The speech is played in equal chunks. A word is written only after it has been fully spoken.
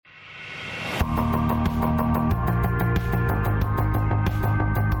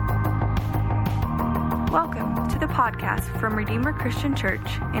podcast from Redeemer Christian Church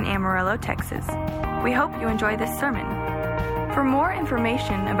in Amarillo, Texas. We hope you enjoy this sermon. For more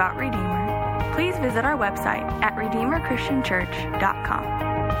information about Redeemer, please visit our website at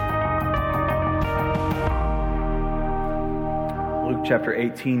redeemerchristianchurch.com. Luke chapter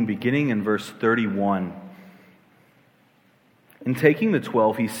 18, beginning in verse 31. In taking the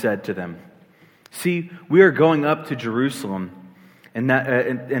 12, he said to them, "See, we are going up to Jerusalem, and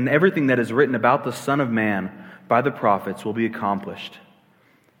everything that is written about the Son of Man by the prophets will be accomplished.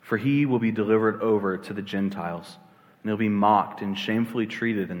 For he will be delivered over to the Gentiles, and he'll be mocked and shamefully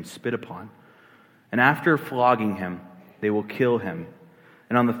treated and spit upon. And after flogging him, they will kill him,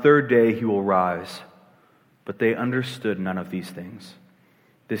 and on the third day he will rise." But they understood none of these things.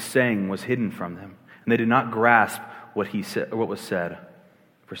 This saying was hidden from them, and they did not grasp what was said.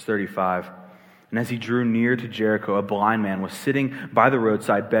 Verse 35. And as he drew near to Jericho, a blind man was sitting by the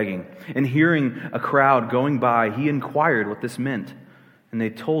roadside begging. And hearing a crowd going by, he inquired what this meant. And they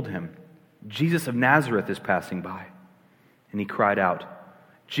told him, "Jesus of Nazareth is passing by." And he cried out,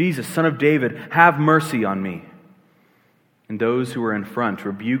 "Jesus, Son of David, have mercy on me." And those who were in front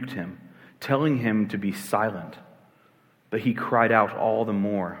rebuked him, telling him to be silent. But he cried out all the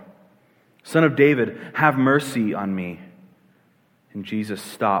more, "Son of David, have mercy on me." And Jesus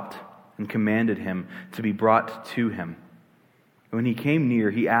stopped and commanded him to be brought to him. And when he came near,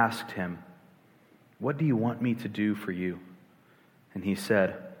 he asked him, "What do you want me to do for you?" And he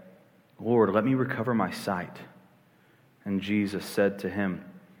said, "Lord, let me recover my sight." And Jesus said to him,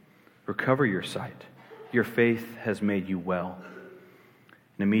 "Recover your sight. Your faith has made you well."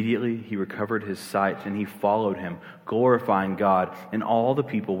 And immediately he recovered his sight, and he followed him, glorifying God. And all the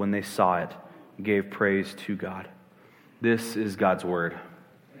people, when they saw it, gave praise to God. This is God's word.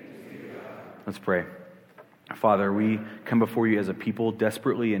 Let's pray. Father, we come before you as a people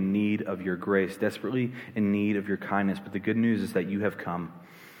desperately in need of your grace, desperately in need of your kindness. But the good news is that you have come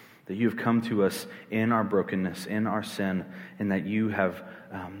to us in our brokenness, in our sin, and that you have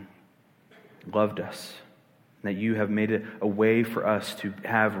loved us, that you have made it a way for us to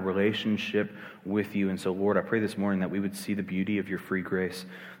have a relationship with you. And so, Lord, I pray this morning that we would see the beauty of your free grace.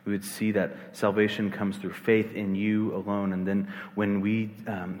 We would see that salvation comes through faith in you alone. And then when we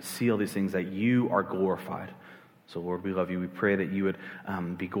see all these things, that you are glorified. So, Lord, we love you. We pray that you would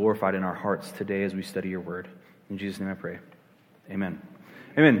be glorified in our hearts today as we study your word. In Jesus' name I pray. Amen.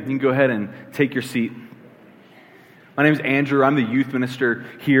 Amen. You can go ahead and take your seat. My name is Andrew. I'm the youth minister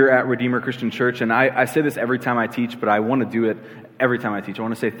here at Redeemer Christian Church, and I say this every time I teach, but I want to do it every time I teach. I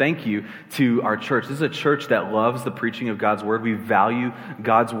want to say thank you to our church. This is a church that loves the preaching of God's word. We value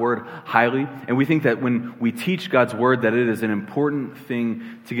God's word highly, and we think that when we teach God's word that it is an important thing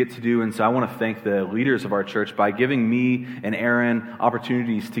to get to do. And so I want to thank the leaders of our church by giving me and Aaron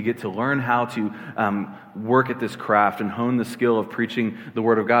opportunities to get to learn how to work at this craft and hone the skill of preaching the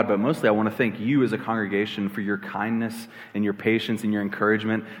word of God. But mostly I want to thank you as a congregation for your kindness and your patience and your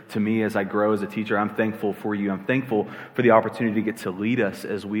encouragement to me as I grow as a teacher. I'm thankful for you. I'm thankful for the opportunity to get to lead us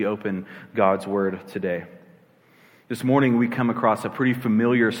as we open God's word today. This morning we come across a pretty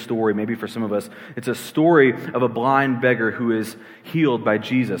familiar story, maybe for some of us. It's a story of a blind beggar who is healed by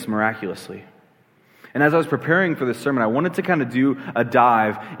Jesus miraculously. And as I was preparing for this sermon, I wanted to kind of do a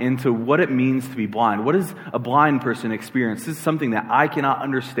dive into what it means to be blind. What does a blind person experience? This is something that I cannot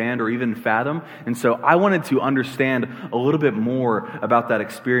understand or even fathom. And so I wanted to understand a little bit more about that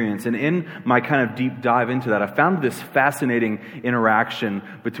experience. And in my kind of deep dive into that, I found this fascinating interaction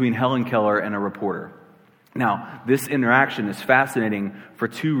between Helen Keller and a reporter. Now, this interaction is fascinating for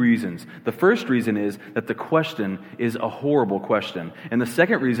two reasons. The first reason is that the question is a horrible question. And the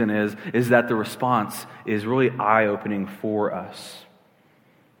second reason is that the response is really eye-opening for us.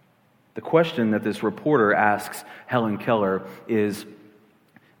 The question that this reporter asks Helen Keller is,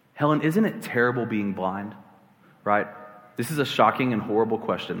 "Helen, isn't it terrible being blind?" Right? This is a shocking and horrible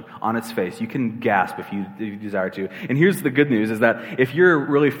question on its face. You can gasp if you desire to. And here's the good news, is that if you're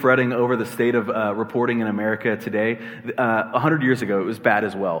really fretting over the state of reporting in America today, 100 years ago it was bad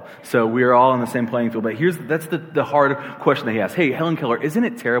as well. So we are all on the same playing field. But that's the hard question that he asks. "Hey, Helen Keller, isn't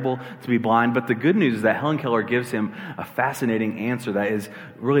it terrible to be blind?" But the good news is that Helen Keller gives him a fascinating answer that is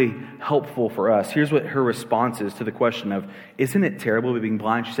really helpful for us. Here's what her response is to the question of, "Isn't it terrible being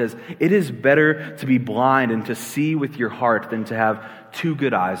blind?" She says, "It is better to be blind and to see with your heart than to have two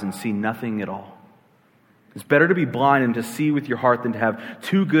good eyes and see nothing at all." It's better to be blind and to see with your heart than to have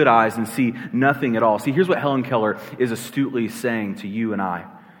two good eyes and see nothing at all. See, here's what Helen Keller is astutely saying to you and I.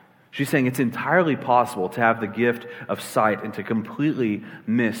 She's saying it's entirely possible to have the gift of sight and to completely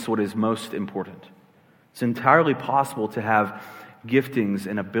miss what is most important. It's entirely possible to have giftings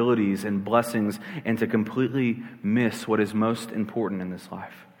and abilities and blessings and to completely miss what is most important in this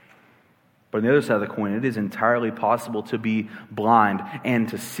life. But on the other side of the coin, it is entirely possible to be blind and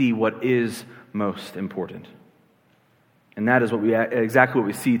to see what is most important. And that is exactly what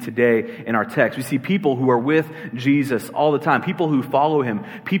we see today in our text. We see people who are with Jesus all the time, people who follow him,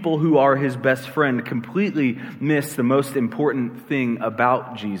 people who are his best friend, completely miss the most important thing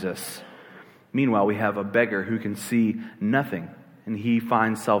about Jesus. Meanwhile, we have a beggar who can see nothing, and he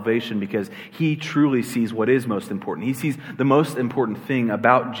finds salvation because he truly sees what is most important. He sees the most important thing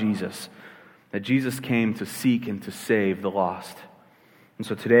about Jesus, that Jesus came to seek and to save the lost. And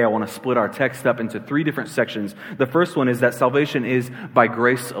so today I want to split our text up into 3 different sections. The first one is that salvation is by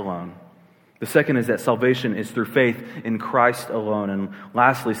grace alone. The second is that salvation is through faith in Christ alone. And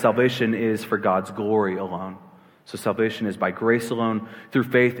lastly, salvation is for God's glory alone. So salvation is by grace alone, through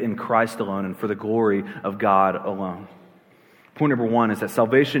faith in Christ alone, and for the glory of God alone. Point number 1 is that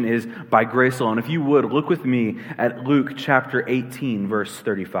salvation is by grace alone. If you would, look with me at Luke chapter 18, verse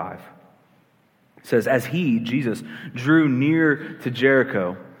 35. It says, as he, Jesus, drew near to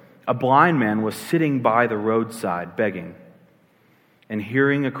Jericho, a blind man was sitting by the roadside begging. And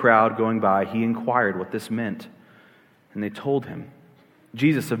hearing a crowd going by, he inquired what this meant. And they told him,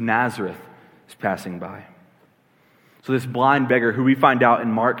 Jesus of Nazareth is passing by. So this blind beggar, who we find out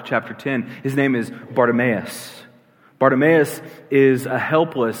in Mark chapter 10, his name is Bartimaeus. Bartimaeus is a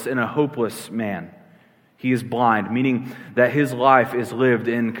helpless and a hopeless man. He is blind, meaning that his life is lived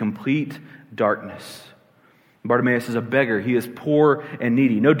in complete darkness. Bartimaeus is a beggar. He is poor and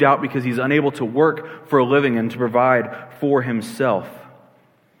needy, no doubt because he's unable to work for a living and to provide for himself.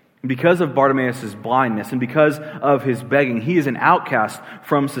 Because of Bartimaeus' blindness and because of his begging, he is an outcast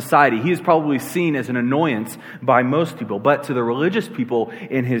from society. He is probably seen as an annoyance by most people, but to the religious people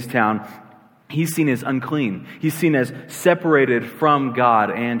in his town, he's seen as unclean. He's seen as separated from God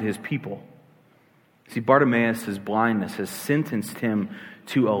and his people. See, Bartimaeus' blindness has sentenced him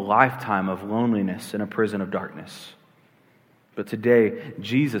to a lifetime of loneliness in a prison of darkness. But today,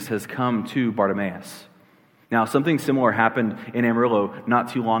 Jesus has come to Bartimaeus. Now, something similar happened in Amarillo not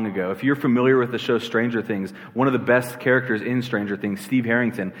too long ago. If you're familiar with the show Stranger Things, one of the best characters in Stranger Things, Steve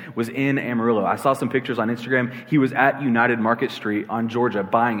Harrington, was in Amarillo. I saw some pictures on Instagram. He was at United Market Street on Georgia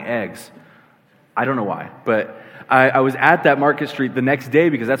buying eggs. I don't know why, but I was at that Market Street the next day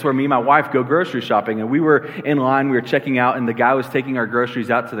because that's where me and my wife go grocery shopping. And we were in line, we were checking out, and the guy was taking our groceries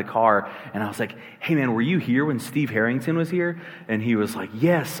out to the car. And I was like, hey man, were you here when Steve Harrington was here? And he was like,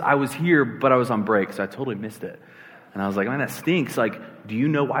 yes, I was here, but I was on break, so I totally missed it. And I was like, man, that stinks. Like, do you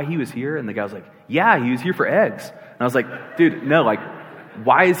know why he was here? And the guy was like, yeah, he was here for eggs. And I was like, dude, no, like,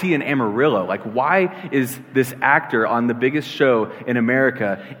 why is he in Amarillo? Like, why is this actor on the biggest show in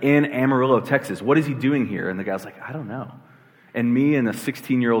America in Amarillo, Texas? What is he doing here? And the guy's like, I don't know. And me and a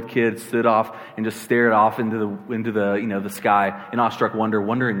 16-year-old kid stood off and just stared off into the sky in awestruck wonder,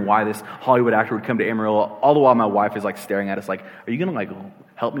 wondering why this Hollywood actor would come to Amarillo. All the while, my wife is like staring at us, like, "Are you gonna like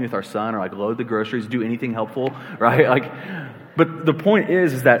help me with our son, or like load the groceries, do anything helpful?" Right? Like. But the point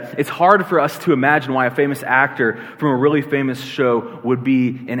is that it's hard for us to imagine why a famous actor from a really famous show would be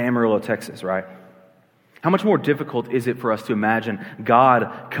in Amarillo, Texas, right? How much more difficult is it for us to imagine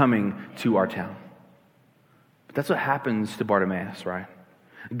God coming to our town? But that's what happens to Bartimaeus, right?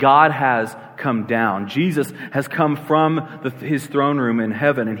 God has come down. Jesus has come from his throne room in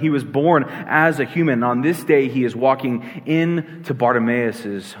heaven, and he was born as a human. And on this day, he is walking into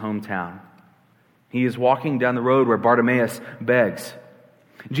Bartimaeus' hometown. He is walking down the road where Bartimaeus begs.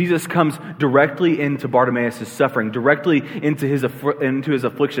 Jesus comes directly into Bartimaeus' suffering, directly into his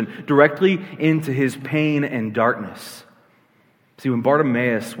affliction, directly into his pain and darkness. See, when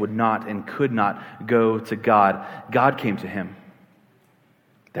Bartimaeus would not and could not go to God, God came to him.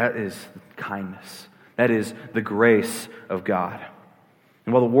 That is kindness. That is the grace of God.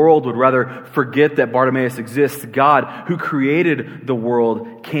 And while the world would rather forget that Bartimaeus exists, God, who created the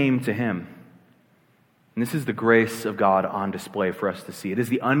world, came to him. And this is the grace of God on display for us to see. It is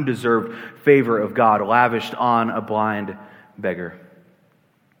the undeserved favor of God lavished on a blind beggar.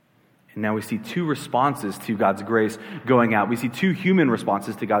 And now we see 2 responses to God's grace going out. We see 2 human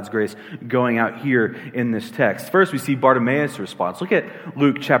responses to God's grace going out here in this text. First, we see Bartimaeus' response. Look at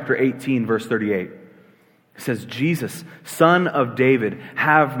Luke chapter 18, verse 38. It says, Jesus, Son of David,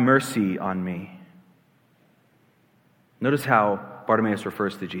 have mercy on me. Notice how Bartimaeus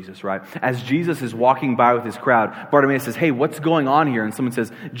refers to Jesus, right? As Jesus is walking by with his crowd, Bartimaeus says, hey, what's going on here? And someone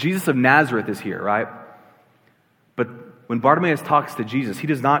says, Jesus of Nazareth is here, right? But when Bartimaeus talks to Jesus, he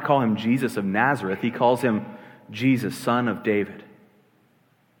does not call him Jesus of Nazareth. He calls him Jesus, Son of David.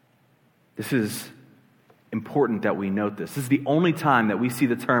 This is important that we note this. This is the only time that we see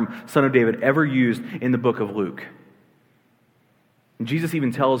the term Son of David ever used in the book of Luke. And Jesus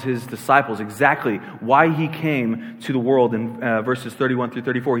even tells his disciples exactly why he came to the world in verses 31 through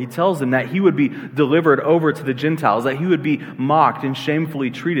 34. He tells them that he would be delivered over to the Gentiles, that he would be mocked and shamefully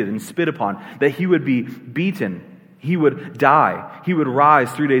treated and spit upon, that he would be beaten, he would die, he would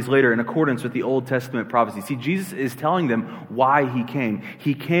rise 3 days later in accordance with the Old Testament prophecy. See, Jesus is telling them why he came.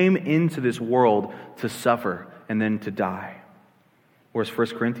 He came into this world to suffer and then to die. Or as 1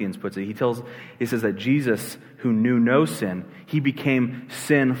 Corinthians puts it, he says that Jesus, who knew no sin, he became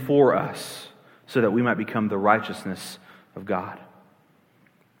sin for us so that we might become the righteousness of God.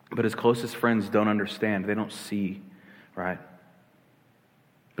 But his closest friends don't understand. They don't see, right?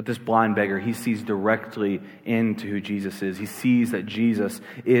 But this blind beggar, he sees directly into who Jesus is. He sees that Jesus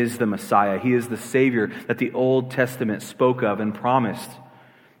is the Messiah. He is the Savior that the Old Testament spoke of and promised.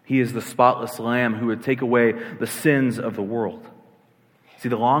 He is the spotless Lamb who would take away the sins of the world. See,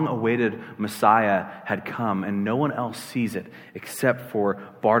 the long-awaited Messiah had come, and no one else sees it except for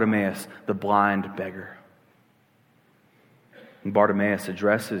Bartimaeus, the blind beggar. And Bartimaeus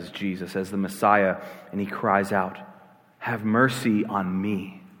addresses Jesus as the Messiah, and he cries out, "Have mercy on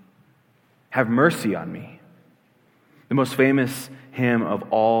me. Have mercy on me." The most famous hymn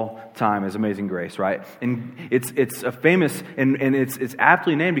of all time is Amazing Grace, right? And it's a famous, and it's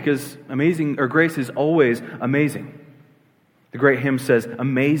aptly named because grace is always amazing. The great hymn says,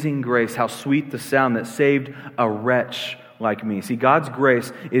 "Amazing grace, how sweet the sound that saved a wretch like me." See, God's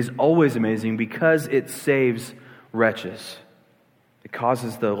grace is always amazing because it saves wretches. It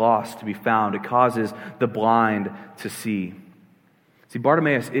causes the lost to be found. It causes the blind to see. See,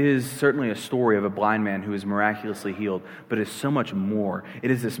 Bartimaeus is certainly a story of a blind man who is miraculously healed, but it's so much more. It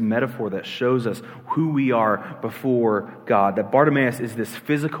is this metaphor that shows us who we are before God. That Bartimaeus is this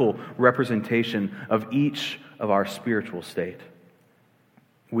physical representation of each of our spiritual state.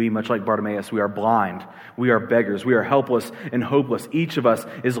 We, much like Bartimaeus, we are blind, we are beggars, we are helpless and hopeless. Each of us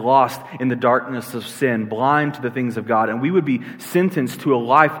is lost in the darkness of sin, blind to the things of God, and we would be sentenced to a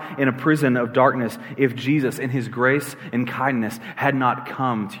life in a prison of darkness if Jesus, in his grace and kindness, had not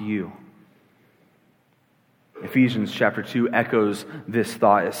come to you. Ephesians chapter 2 echoes this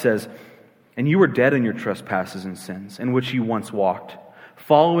thought. It says, "And you were dead in your trespasses and sins, in which you once walked,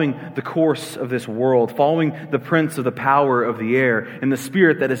 following the course of this world, following the prince of the power of the air, and the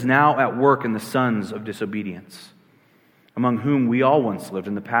spirit that is now at work in the sons of disobedience, among whom we all once lived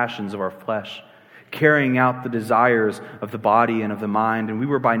in the passions of our flesh, carrying out the desires of the body and of the mind, and we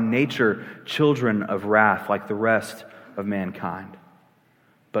were by nature children of wrath like the rest of mankind.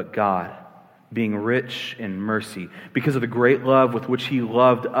 But God, being rich in mercy, because of the great love with which he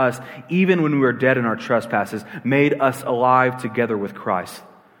loved us, even when we were dead in our trespasses, made us alive together with Christ.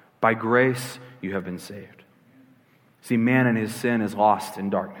 By grace you have been saved." See, man in his sin is lost in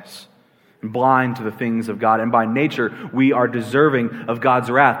darkness and blind to the things of God. And by nature, we are deserving of God's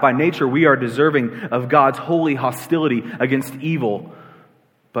wrath. By nature, we are deserving of God's holy hostility against evil.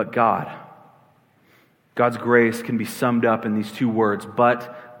 But God's grace can be summed up in these two words,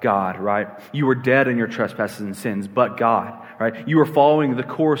 but God, right? You were dead in your trespasses and sins, but God, right? You were following the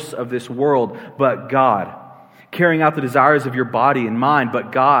course of this world, but God. Carrying out the desires of your body and mind,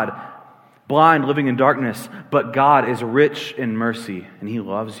 but God. Blind, living in darkness, but God is rich in mercy, and he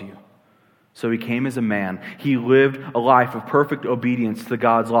loves you. So he came as a man. He lived a life of perfect obedience to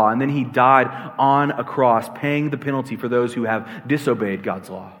God's law, and then he died on a cross, paying the penalty for those who have disobeyed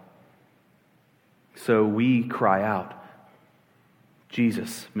God's law. So we cry out,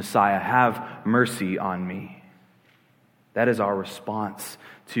 "Jesus, Messiah, have mercy on me." That is our response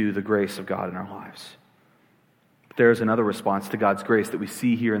to the grace of God in our lives. But there is another response to God's grace that we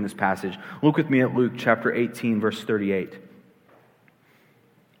see here in this passage. Look with me at Luke chapter 18, verse 38.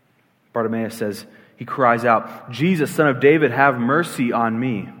 Bartimaeus says, he cries out, "Jesus, Son of David, have mercy on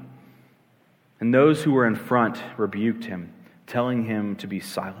me." And those who were in front rebuked him, telling him to be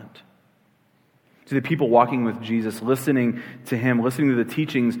silent. To the people walking with Jesus, listening to him, listening to the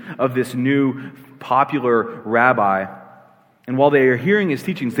teachings of this new popular rabbi. And while they are hearing his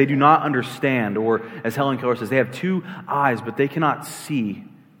teachings, they do not understand, or as Helen Keller says, they have two eyes, but they cannot see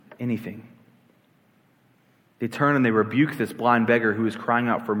anything. They turn and they rebuke this blind beggar who is crying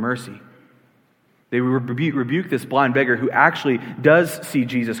out for mercy. They rebuke this blind beggar who actually does see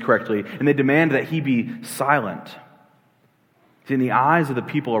Jesus correctly, and they demand that he be silent. In the eyes of the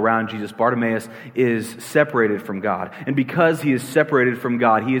people around Jesus, Bartimaeus is separated from God. And because he is separated from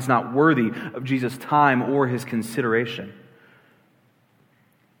God, he is not worthy of Jesus' time or his consideration.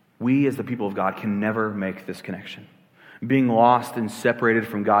 We, as the people of God, can never make this connection. Being lost and separated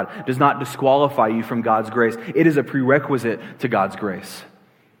from God does not disqualify you from God's grace. It is a prerequisite to God's grace.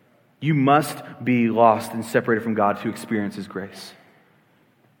 You must be lost and separated from God to experience His grace.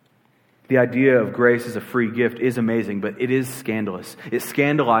 The idea of grace as a free gift is amazing, but it is scandalous. It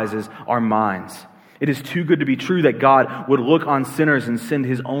scandalizes our minds. It is too good to be true that God would look on sinners and send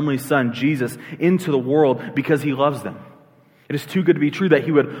His only Son, Jesus, into the world because He loves them. It is too good to be true that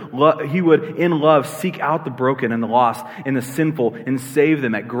He would, in love, seek out the broken and the lost and the sinful and save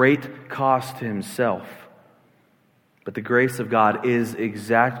them at great cost to Himself. But the grace of God is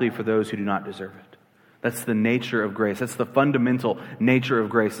exactly for those who do not deserve it. That's the nature of grace. That's the fundamental nature of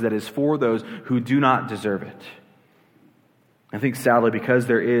grace, that is for those who do not deserve it. I think sadly, because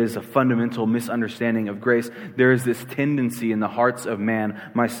there is a fundamental misunderstanding of grace, there is this tendency in the hearts of man,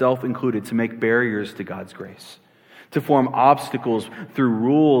 myself included, to make barriers to God's grace, to form obstacles through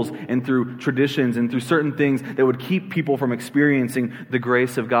rules and through traditions and through certain things that would keep people from experiencing the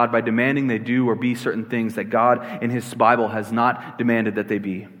grace of God by demanding they do or be certain things that God in His Bible has not demanded that they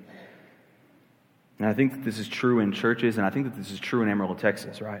be. And I think that this is true in churches, and I think that this is true in Amarillo,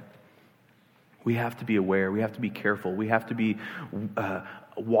 Texas, right? We have to be aware. We have to be careful. We have to be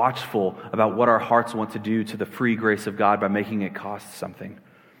watchful about what our hearts want to do to the free grace of God by making it cost something.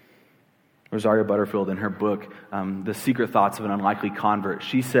 Rosaria Butterfield, in her book, The Secret Thoughts of an Unlikely Convert,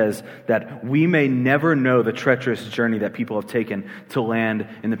 she says that we may never know the treacherous journey that people have taken to land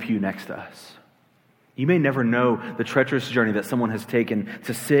in the pew next to us. You may never know the treacherous journey that someone has taken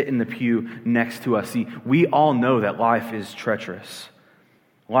to sit in the pew next to us. See, we all know that life is treacherous.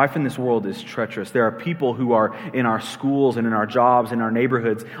 Life in this world is treacherous. There are people who are in our schools and in our jobs, in our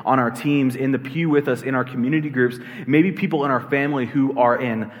neighborhoods, on our teams, in the pew with us, in our community groups, maybe people in our family who are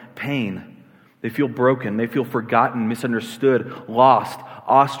in pain. They feel broken. They feel forgotten, misunderstood, lost,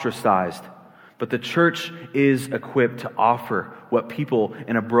 ostracized. But the church is equipped to offer what people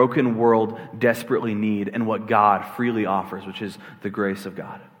in a broken world desperately need and what God freely offers, which is the grace of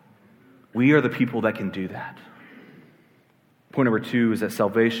God. We are the people that can do that. Point number 2 is that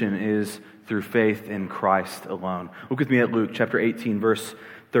salvation is through faith in Christ alone. Look with me at Luke chapter 18, verse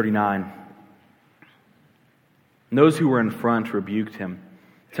 39. And those who were in front rebuked him,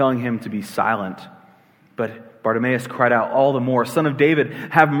 telling him to be silent. But Bartimaeus cried out all the more, "Son of David,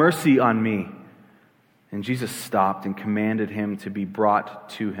 have mercy on me." And Jesus stopped and commanded him to be brought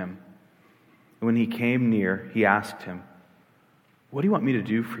to him. And when he came near, he asked him, "What do you want me to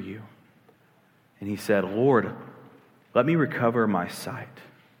do for you?" And he said, "Lord, let me recover my sight."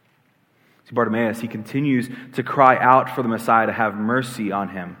 See, Bartimaeus, he continues to cry out for the Messiah to have mercy on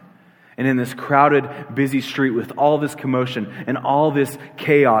him. And in this crowded, busy street with all this commotion and all this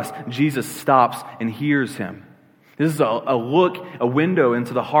chaos, Jesus stops and hears him. This is a window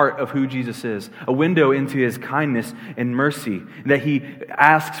into the heart of who Jesus is, a window into His kindness and mercy, that He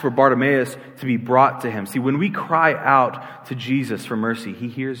asks for Bartimaeus to be brought to Him. See, when we cry out to Jesus for mercy, He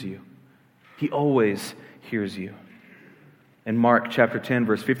hears you. He always hears you. In Mark chapter 10,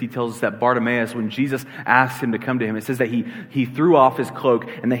 verse 50 tells us that Bartimaeus, when Jesus asked him to come to him, it says that he threw off his cloak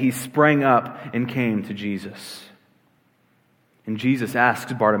and that he sprang up and came to Jesus. And Jesus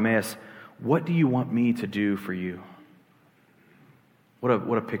asks Bartimaeus, "What do you want me to do for you?"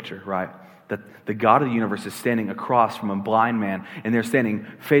 What a picture, right? That the God of the universe is standing across from a blind man, and they're standing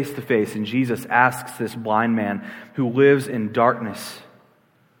face to face, and Jesus asks this blind man who lives in darkness,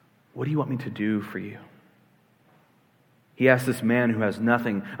 "What do you want me to do for you?" He asks this man who has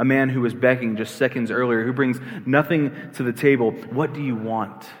nothing, a man who was begging just seconds earlier, who brings nothing to the table, "What do you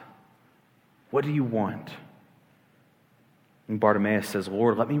want? What do you want?" And Bartimaeus says,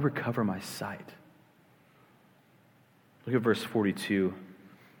 "Lord, let me recover my sight." Look at verse 42.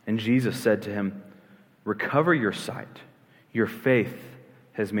 And Jesus said to him, "Recover your sight. Your faith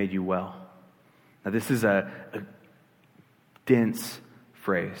has made you well." Now this is a dense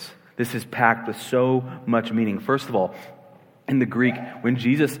phrase. This is packed with so much meaning. First of all, in the Greek, when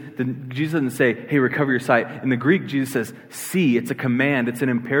Jesus doesn't say, "Hey, recover your sight." In the Greek, Jesus says, "See." It's a command. It's an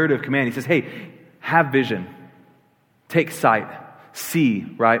imperative command. He says, "Hey, have vision. Take sight.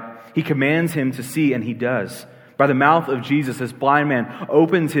 See," right? He commands him to see, and he does. By the mouth of Jesus, this blind man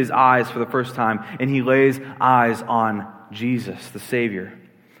opens his eyes for the first time, and he lays eyes on Jesus, the Savior.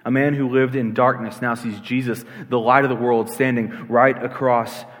 A man who lived in darkness now sees Jesus, the light of the world, standing right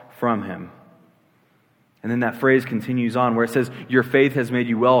across from him. And then that phrase continues on where it says, "Your faith has made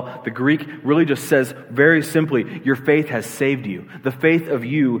you well." The Greek really just says very simply, your faith has saved you. The faith of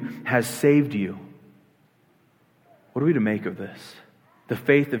you has saved you. What are we to make of this? The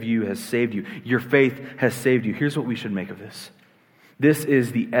faith of you has saved you. Your faith has saved you. Here's what we should make of this. This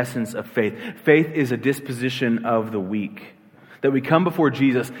is the essence of faith. Faith is a disposition of the weak. That we come before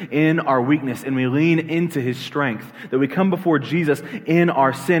Jesus in our weakness and we lean into His strength. That we come before Jesus in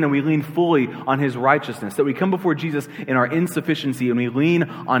our sin and we lean fully on His righteousness. That we come before Jesus in our insufficiency and we lean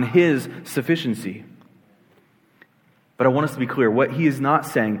on His sufficiency. But I want us to be clear, what He is not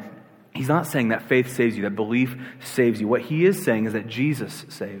saying, He's not saying that faith saves you, that belief saves you. What He is saying is that Jesus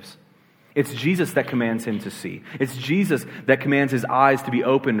saves. It's Jesus that commands him to see. It's Jesus that commands his eyes to be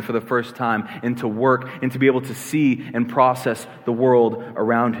opened for the first time and to work and to be able to see and process the world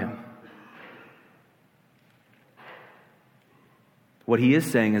around him. What he is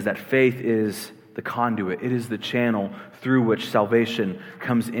saying is that faith is the conduit. It is the channel through which salvation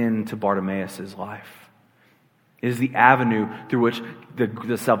comes into Bartimaeus' life. It is the avenue through which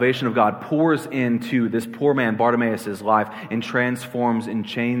the salvation of God pours into this poor man Bartimaeus' life and transforms and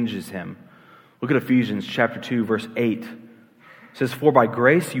changes him. Look at Ephesians chapter 2, verse 8. It says, "For by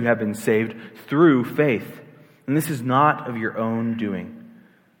grace you have been saved through faith. And this is not of your own doing.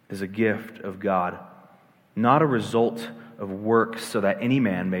 It is a gift of God, not a result of works, so that any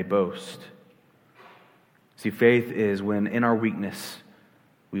man may boast." See, faith is when in our weakness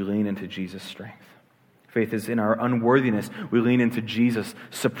we lean into Jesus' strength. Faith is in our unworthiness, we lean into Jesus'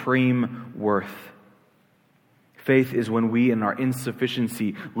 supreme worth. Faith is when we, in our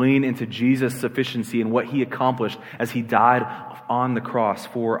insufficiency, lean into Jesus' sufficiency and what He accomplished as He died on the cross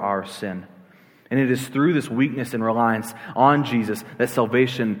for our sin. And it is through this weakness and reliance on Jesus that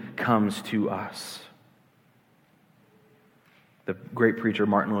salvation comes to us. The great preacher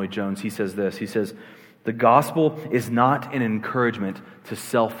Martin Lloyd-Jones, he says this. He says, "The gospel is not an encouragement to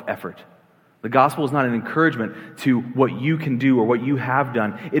self-effort. The gospel is not an encouragement to what you can do or what you have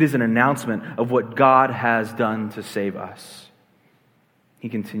done. It is an announcement of what God has done to save us." He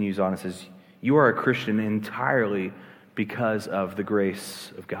continues on and says, "You are a Christian entirely because of the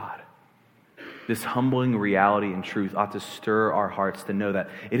grace of God." This humbling reality and truth ought to stir our hearts to know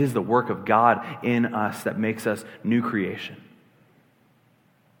that it is the work of God in us that makes us new creation.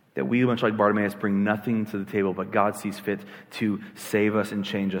 That we, much like Bartimaeus, bring nothing to the table, but God sees fit to save us and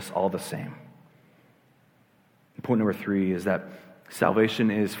change us all the same. Point number 3 is that salvation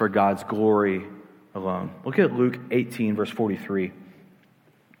is for God's glory alone. Look at Luke 18, verse 43. It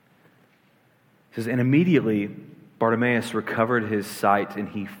says, "And immediately Bartimaeus recovered his sight, and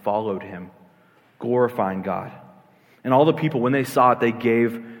he followed him, glorifying God. And all the people, when they saw it, they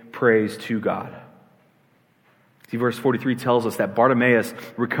gave praise to God." See, verse 43 tells us that Bartimaeus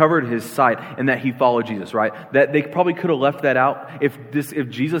recovered his sight and that he followed Jesus, right? That they probably could have left that out. If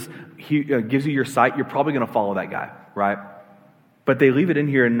Jesus gives you your sight, you're probably going to follow that guy, right? But they leave it in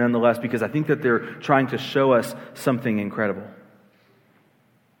here nonetheless because I think that they're trying to show us something incredible.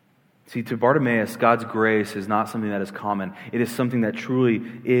 See, to Bartimaeus, God's grace is not something that is common. It is something that truly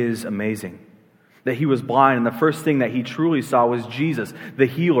is amazing. That he was blind, and the first thing that he truly saw was Jesus, the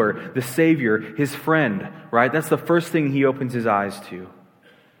healer, the Savior, his friend, right? That's the first thing he opens his eyes to.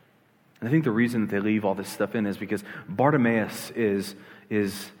 And I think the reason that they leave all this stuff in is because Bartimaeus is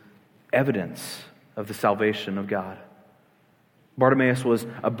evidence of the salvation of God. Bartimaeus was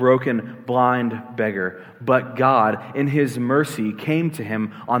a broken, blind beggar, but God, in His mercy, came to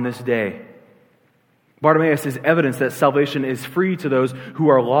him on this day. Bartimaeus is evidence that salvation is free to those who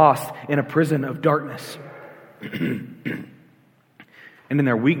are lost in a prison of darkness. And in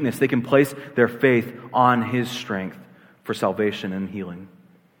their weakness, they can place their faith on His strength for salvation and healing.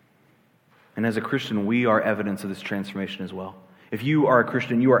 And as a Christian, we are evidence of this transformation as well. If you are a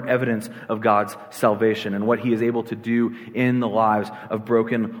Christian, you are evidence of God's salvation and what He is able to do in the lives of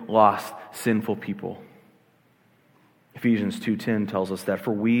broken, lost, sinful people. Ephesians 2:10 tells us that,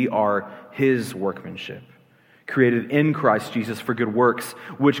 "For we are His workmanship, created in Christ Jesus for good works,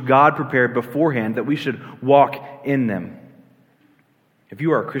 which God prepared beforehand that we should walk in them." If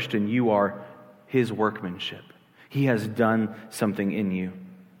you are a Christian, you are His workmanship. He has done something in you.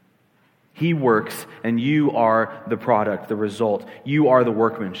 He works and you are the product, the result. You are the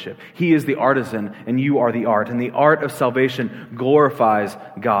workmanship. He is the artisan and you are the art. And the art of salvation glorifies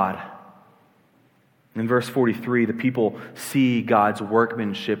God. In verse 43, the people see God's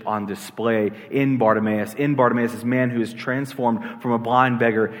workmanship on display in Bartimaeus. In Bartimaeus, this man who is transformed from a blind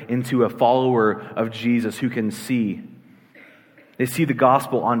beggar into a follower of Jesus who can see. They see the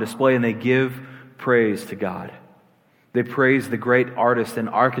gospel on display and they give praise to God. They praise the great artist and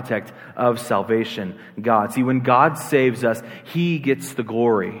architect of salvation, God. See, when God saves us, He gets the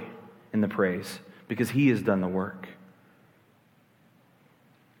glory and the praise because He has done the work.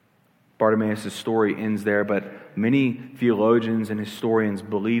 Bartimaeus' story ends there, but many theologians and historians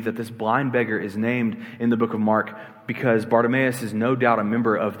believe that this blind beggar is named in the book of Mark because Bartimaeus is no doubt a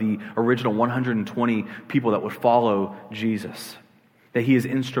member of the original 120 people that would follow Jesus. That he is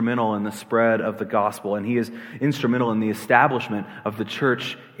instrumental in the spread of the gospel, and he is instrumental in the establishment of the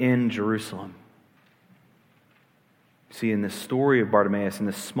church in Jerusalem. See, in the story of Bartimaeus, in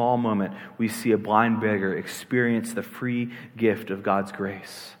this small moment, we see a blind beggar experience the free gift of God's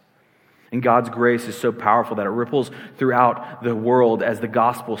grace. And God's grace is so powerful that it ripples throughout the world as the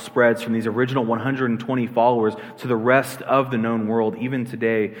gospel spreads from these original 120 followers to the rest of the known world, even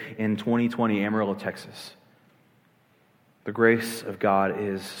today in 2020 Amarillo, Texas. The grace of God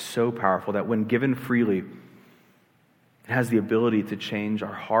is so powerful that when given freely, it has the ability to change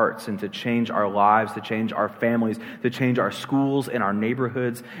our hearts and to change our lives, to change our families, to change our schools and our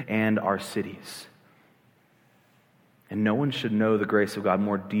neighborhoods and our cities. And no one should know the grace of God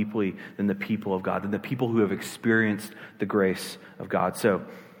more deeply than the people of God, than the people who have experienced the grace of God. So,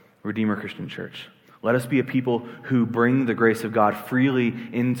 Redeemer Christian Church, let us be a people who bring the grace of God freely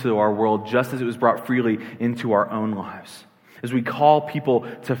into our world, just as it was brought freely into our own lives. As we call people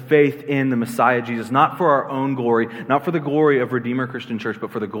to faith in the Messiah Jesus, not for our own glory, not for the glory of Redeemer Christian Church,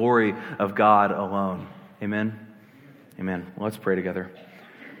 but for the glory of God alone. Amen? Amen. Well, let's pray together.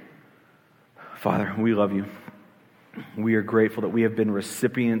 Father, we love you. We are grateful that we have been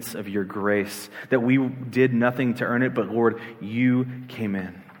recipients of your grace, that we did nothing to earn it, but Lord, you came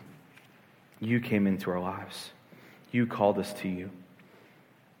in. You came into our lives. You called us to you.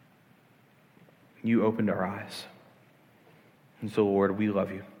 You opened our eyes. And so, Lord, we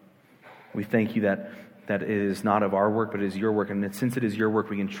love you. We thank you that it is not of our work, but it is your work. And that since it is your work,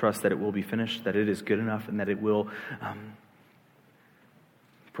 we can trust that it will be finished, that it is good enough, and that it will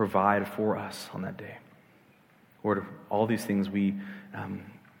provide for us on that day. Lord, all these things we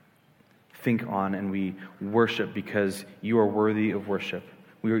think on and we worship because you are worthy of worship.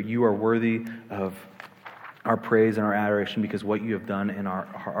 You are worthy of our praise and our adoration because what you have done in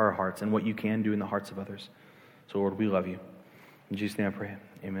our hearts and what you can do in the hearts of others. So, Lord, we love you. In Jesus' name I pray.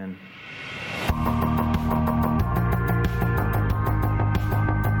 Amen.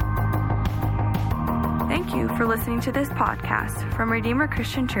 Thank you for listening to this podcast from Redeemer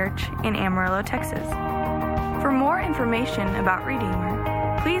Christian Church in Amarillo, Texas. For more information about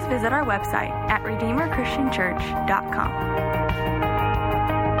Redeemer, please visit our website at redeemerchristianchurch.com.